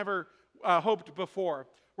like we've never hoped before.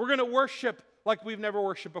 We're going to worship like we've never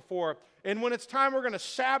worshiped before. And when it's time, we're going to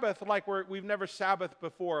Sabbath like we've never Sabbathed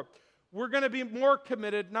before. We're going to be more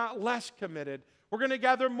committed, not less committed. We're going to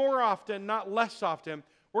gather more often, not less often.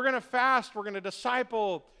 We're going to fast. We're going to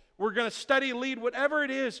disciple. We're going to study, lead, whatever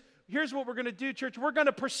it is. Here's what we're going to do, church. We're going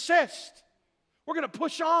to persist. We're going to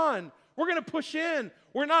push on. We're going to push in.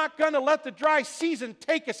 We're not going to let the dry season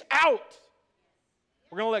take us out.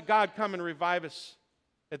 We're going to let God come and revive us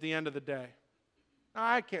at the end of the day. Now,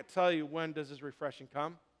 I can't tell you when does this refreshing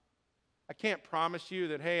come. I can't promise you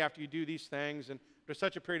that, hey, after you do these things and for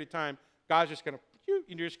such a period of time, God's just going to,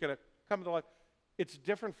 you're just going to come to life. It's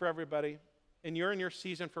different for everybody, and you're in your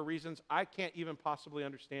season for reasons I can't even possibly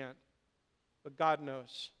understand. But God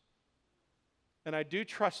knows. And I do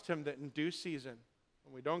trust him that in due season,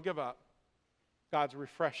 when we don't give up, God's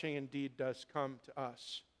refreshing indeed does come to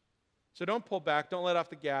us. So don't pull back. Don't let off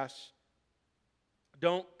the gas.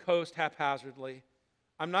 Don't coast haphazardly.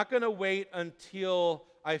 I'm not going to wait until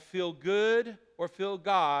I feel good or feel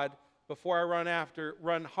God before I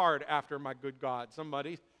run hard after my good God.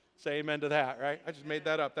 Somebody say amen to that, right? I just made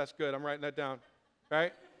that up. That's good. I'm writing that down,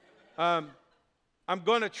 right? I'm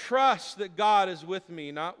going to trust that God is with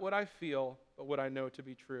me, not what I feel, but what I know to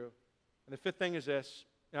be true. And the fifth thing is this.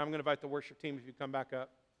 Now I'm going to invite the worship team if you come back up.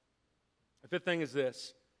 The fifth thing is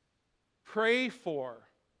this: pray for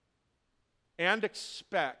and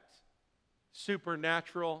expect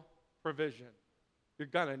supernatural provision. You're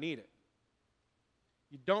going to need it.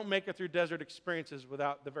 You don't make it through desert experiences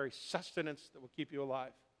without the very sustenance that will keep you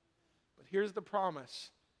alive. But here's the promise: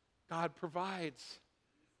 God provides.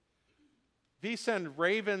 If he sends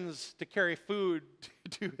ravens to carry food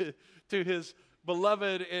to his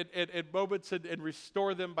beloved at moments and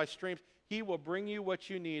restore them by streams, he will bring you what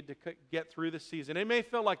you need to get through the season. It may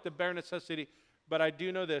feel like the bare necessity, but I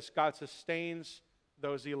do know this: God sustains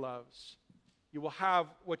those he loves. You will have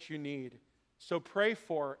what you need. So pray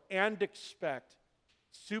for and expect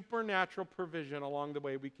supernatural provision along the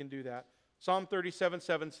way. We can do that. Psalm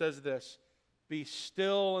 37:7 says this: be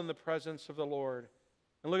still in the presence of the Lord.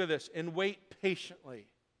 And look at this: and wait patiently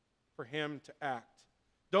for him to act.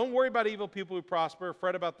 Don't worry about evil people who prosper, or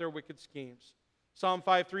fret about their wicked schemes. Psalm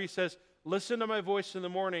 5:3 says, listen to my voice in the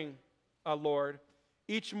morning, Lord.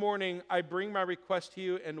 Each morning I bring my request to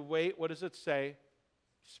you and wait, what does it say?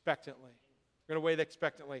 Expectantly. We're going to wait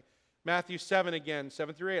expectantly. Matthew 7 again,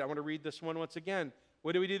 7-8. I want to read this one once again.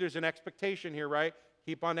 What do? There's an expectation here, right?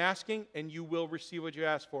 Keep on asking and you will receive what you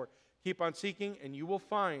ask for. Keep on seeking and you will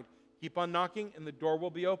find. Keep on knocking and the door will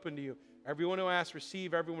be open to you. Everyone who asks,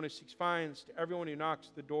 receive. Everyone who seeks, finds. To everyone who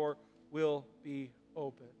knocks, the door will be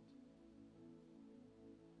opened.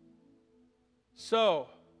 So,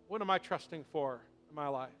 what am I trusting for in my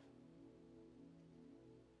life?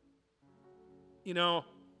 You know,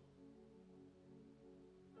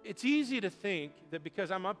 it's easy to think that because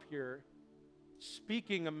I'm up here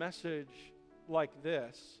speaking a message like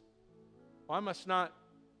this, well, I must not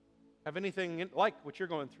have anything like what you're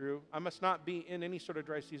going through. I must not be in any sort of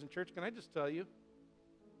dry season. Church, can I just tell you,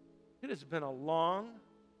 it has been a long,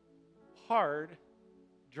 hard,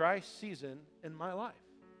 dry season in my life.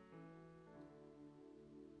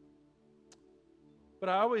 But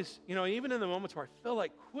I always, even in the moments where I feel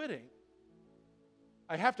like quitting,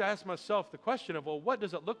 I have to ask myself the question of, well, what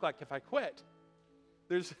does it look like if I quit?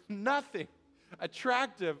 There's nothing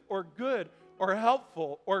attractive or good or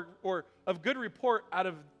helpful or of good report out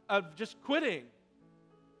of just quitting.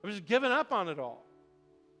 I'm just giving up on it all.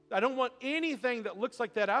 I don't want anything that looks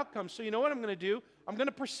like that outcome. So you know what I'm going to do? I'm going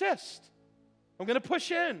to persist. I'm going to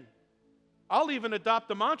push in. I'll even adopt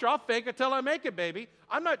the mantra, I'll fake it till I make it, baby.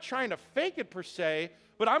 I'm not trying to fake it per se,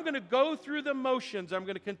 but I'm going to go through the motions. I'm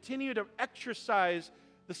going to continue to exercise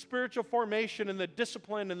the spiritual formation and the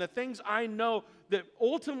discipline and the things I know that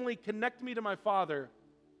ultimately connect me to my Father.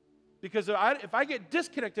 Because if I get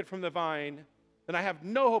disconnected from the vine, then I have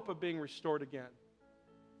no hope of being restored again.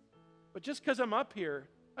 But just because I'm up here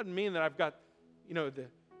doesn't mean that I've got,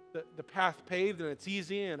 the path paved and it's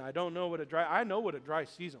easy and I don't know what I know what a dry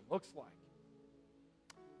season looks like.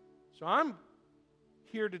 So I'm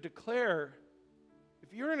here to declare,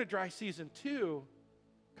 if you're in a dry season too,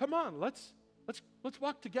 come on, let's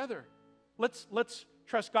walk together. Let's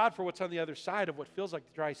trust God for what's on the other side of what feels like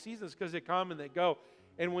the dry seasons, because they come and they go.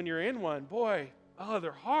 And when you're in one,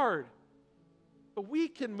 they're hard. But we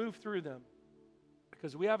can move through them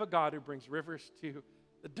because we have a God who brings rivers to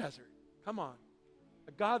the desert. Come on.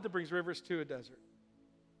 A God that brings rivers to a desert.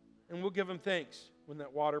 And we'll give him thanks when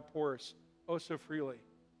that water pours oh so freely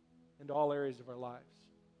into all areas of our lives.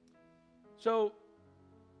 So,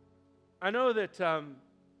 I know that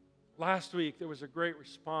last week there was a great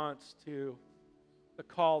response to the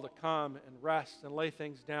call to come and rest and lay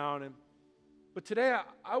things down. But today,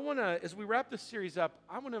 I want to, as we wrap this series up,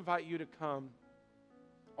 I want to invite you to come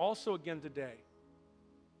also again today.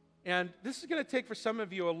 And this is going to take for some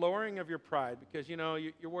of you a lowering of your pride, because,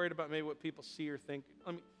 you're worried about maybe what people see or think.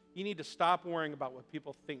 You need to stop worrying about what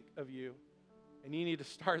people think of you. And you need to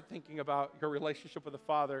start thinking about your relationship with the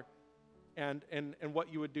Father and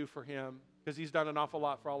what you would do for him, because he's done an awful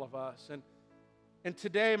lot for all of us. And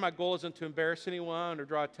today, my goal isn't to embarrass anyone or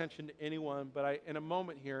draw attention to anyone, but in a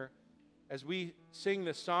moment here, as we sing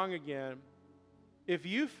this song again, if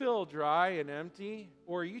you feel dry and empty,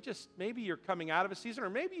 or maybe you're coming out of a season, or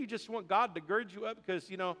maybe you just want God to gird you up because,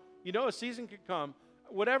 a season could come.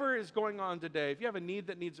 Whatever is going on today, if you have a need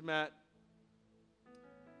that needs met,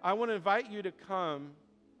 I want to invite you to come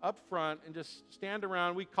up front and just stand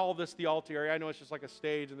around. We call this the altar area. I know it's just like a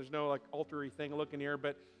stage and there's no altar-y thing looking here,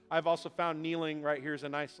 but I've also found kneeling right here is a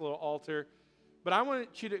nice little altar. But I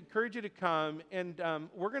want to encourage you to come, and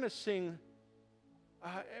we're going to sing.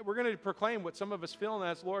 We're going to proclaim what some of us feel, and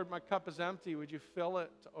that's, Lord, my cup is empty. Would you fill it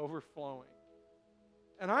to overflowing?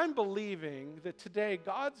 And I'm believing that today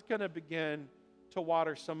God's going to begin to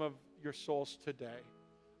water some of your souls today.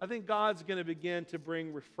 I think God's going to begin to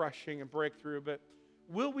bring refreshing and breakthrough, but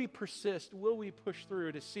will we persist? Will we push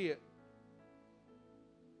through to see it?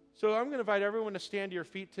 So I'm going to invite everyone to stand to your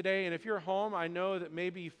feet today. And if you're home, I know that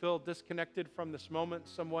maybe you feel disconnected from this moment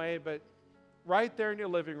some way, but right there in your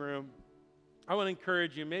living room, I want to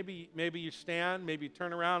encourage you. Maybe you stand, maybe you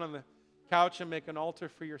turn around on the couch and make an altar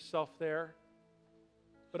for yourself there.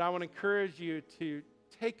 But I want to encourage you to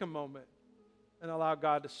take a moment and allow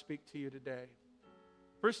God to speak to you today.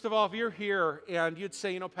 First of all, if you're here and you'd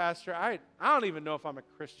say, Pastor, I don't even know if I'm a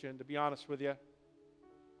Christian, to be honest with you.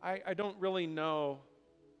 I don't really know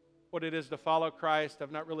what it is to follow Christ.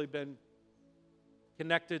 I've not really been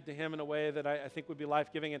connected to Him in a way that I think would be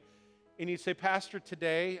life-giving. And you'd say, Pastor,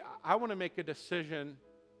 today I want to make a decision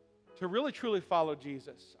to really truly follow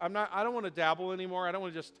Jesus. I don't want to dabble anymore. I don't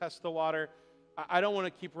want to just test the water. I don't want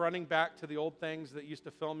to keep running back to the old things that used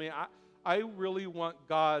to fill me. I really want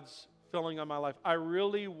God's filling on my life. I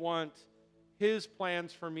really want His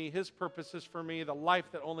plans for me, His purposes for me, the life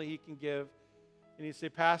that only He can give. And you say,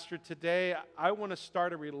 Pastor, today I want to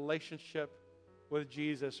start a relationship with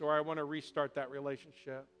Jesus, or I want to restart that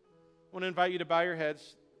relationship. I want to invite you to bow your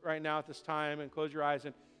heads right now at this time and close your eyes.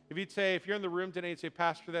 And if you're in the room today and say,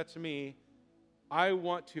 Pastor, that's me, I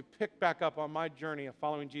want to pick back up on my journey of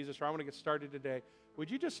following Jesus, or I want to get started today.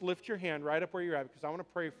 Would you just lift your hand right up where you're at? Because I want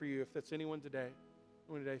to pray for you if that's anyone today.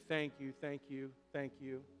 Thank you, thank you, thank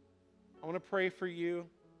you. I want to pray for you,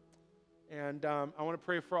 and I want to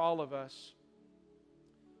pray for all of us.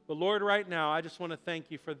 But Lord, right now, I just want to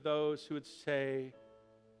thank you for those who would say,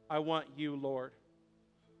 I want you, Lord.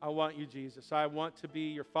 I want you, Jesus. I want to be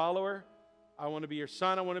your follower. I want to be your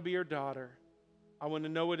son. I want to be your daughter. I want to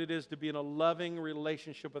know what it is to be in a loving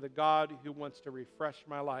relationship with a God who wants to refresh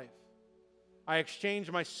my life. I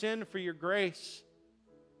exchange my sin for your grace,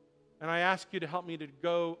 and I ask you to help me to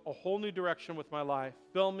go a whole new direction with my life.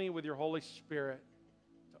 Fill me with your Holy Spirit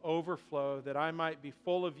to overflow, that I might be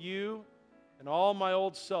full of you and all my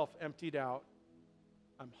old self emptied out.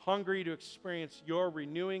 I'm hungry to experience your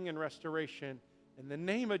renewing and restoration. In the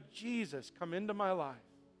name of Jesus, come into my life.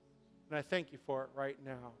 And I thank you for it right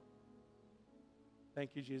now.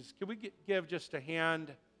 Thank you, Jesus. Can we give just a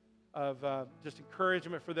hand of just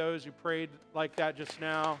encouragement for those who prayed like that just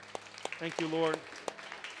now? Thank you, Lord.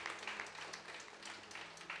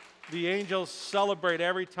 The angels celebrate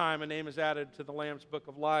every time a name is added to the Lamb's Book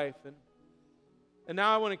of Life. And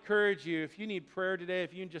now I want to encourage you, if you need prayer today,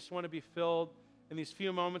 if you just want to be filled in these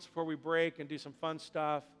few moments before we break and do some fun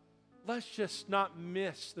stuff, let's just not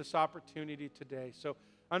miss this opportunity today. So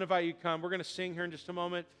I invite you to come. We're going to sing here in just a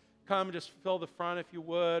moment. Come and just fill the front if you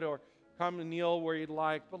would, or come and kneel where you'd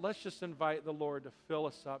like. But let's just invite the Lord to fill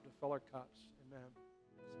us up, to fill our cups.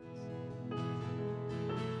 Amen.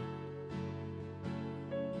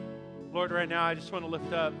 Lord, right now I just want to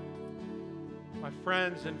lift up my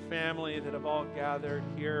friends and family that have all gathered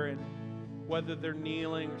here, and whether they're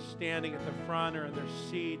kneeling or standing at the front or in their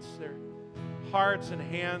seats, their hearts and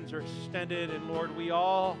hands are extended. And Lord, we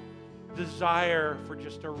all desire for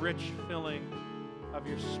just a rich filling of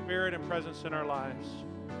your Spirit and presence in our lives.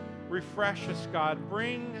 Refresh us, God.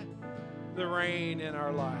 Bring the rain in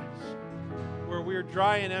our lives. Where we're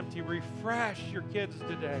dry and empty, refresh your kids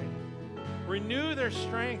today. Renew their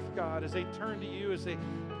strength, God, as they turn to you, as they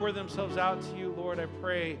pour themselves out to you. Lord, I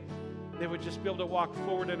pray they would just be able to walk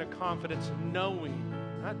forward in a confidence, knowing,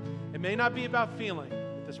 it may not be about feeling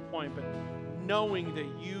at this point, but knowing that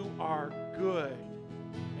you are good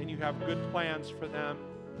and you have good plans for them.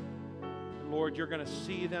 And Lord, you're going to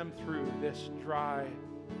see them through this dry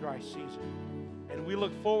season. And we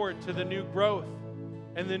look forward to the new growth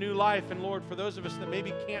and the new life. And Lord, for those of us that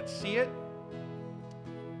maybe can't see it,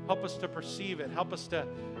 help us to perceive it. Help us to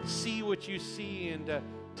see what you see, and to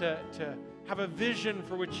have a vision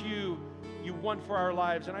for what you want for our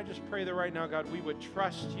lives. And I just pray that right now, God, we would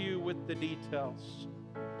trust you with the details.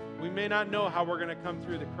 We may not know how we're going to come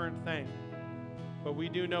through the current thing, but we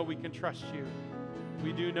do know we can trust you.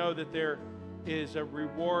 We do know that there is a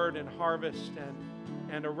reward and harvest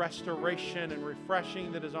and a restoration and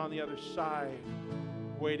refreshing that is on the other side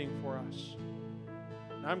waiting for us.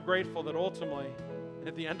 And I'm grateful that ultimately,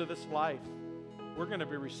 at the end of this life, we're going to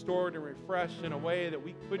be restored and refreshed in a way that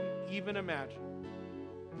we couldn't even imagine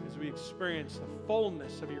as we experience the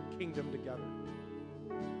fullness of your kingdom together.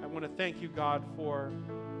 I want to thank you, God, for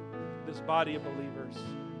this body of believers,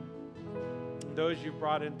 and those you've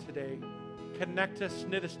brought in today. Connect us,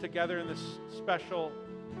 knit us together in this special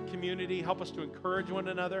community. Help us to encourage one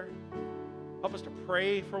another. Help us to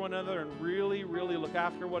pray for one another and really, really look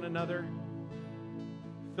after one another.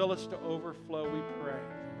 Fill us to overflow, we pray.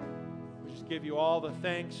 We just give you all the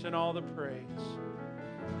thanks and all the praise.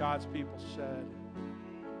 God's people said,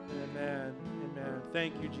 amen, amen.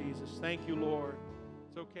 Thank you, Jesus. Thank you, Lord.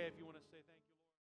 It's okay if you want to